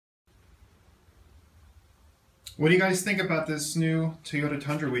What do you guys think about this new Toyota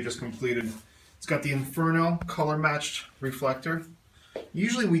Tundra we just completed? It's got the Inferno color matched reflector.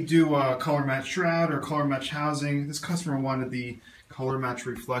 Usually we do color match shroud or color match housing. This customer wanted the color match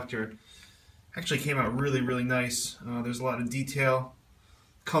reflector. Actually came out really nice. There's a lot of detail.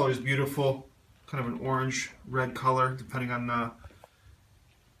 Color is beautiful. Kind of an orange red color depending on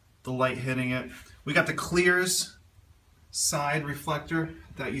the light hitting it. We got the clears side reflector.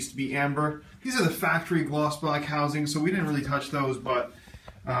 That used to be amber. These are the factory gloss black housing, so we didn't really touch those, but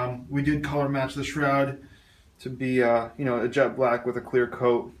we did color match the shroud to be you know, a jet black with a clear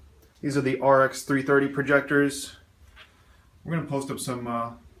coat. These are the RX 330 projectors. We're going to post up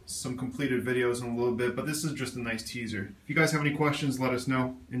some completed videos in a little bit, but this is just a nice teaser. If you guys have any questions, let us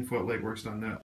know. info@lightwerkz.net.